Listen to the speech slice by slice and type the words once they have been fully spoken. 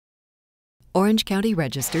Orange County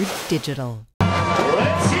Registered Digital.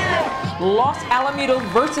 Let's hear it! Los Alamitos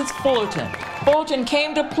versus Fullerton. Fullerton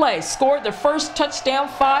came to play, scored the first touchdown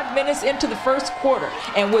 5 minutes into the first quarter,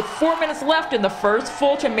 and with 4 minutes left in the first,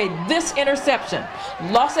 Fullerton made this interception.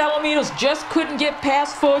 Los Alamitos just couldn't get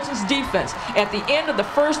past Fullerton's defense. At the end of the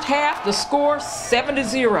first half, the score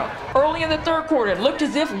 7-0. Early in the third quarter, it looked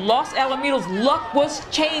as if Los Alamitos' luck was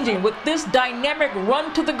changing with this dynamic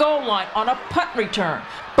run to the goal line on a punt return.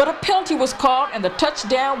 But a penalty was called and the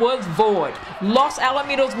touchdown was void. Los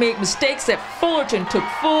Alamitos made mistakes that Fullerton took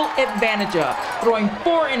full advantage of, throwing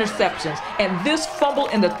 4 interceptions and this fumble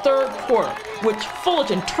in the third quarter, which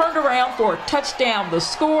Fullerton turned around for a touchdown. The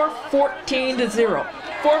score 14-0.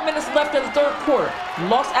 4 minutes left in the third quarter.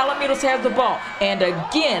 Los Alamitos has the ball and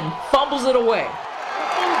again fumbles it away.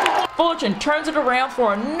 Fullerton turns it around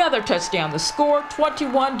for another touchdown. The score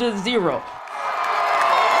 21-0.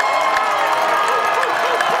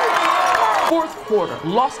 Fourth quarter,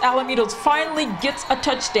 Los Alamitos finally gets a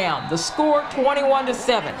touchdown. The score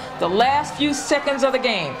 21-7. The last few seconds of the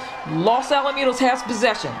game, Los Alamitos has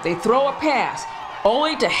possession. They throw a pass,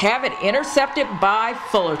 only to have it intercepted by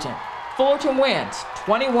Fullerton. Fullerton wins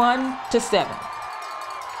 21-7.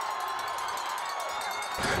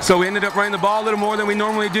 So we ended up running the ball a little more than we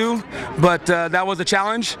normally do, but that was a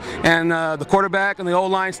challenge, and the quarterback and the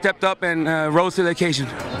O-line stepped up and rose to the occasion.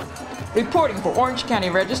 Reporting for Orange County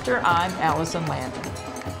Register, I'm Allysyn Landrum.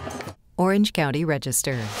 Orange County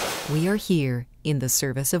Register. We are here in the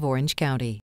service of Orange County.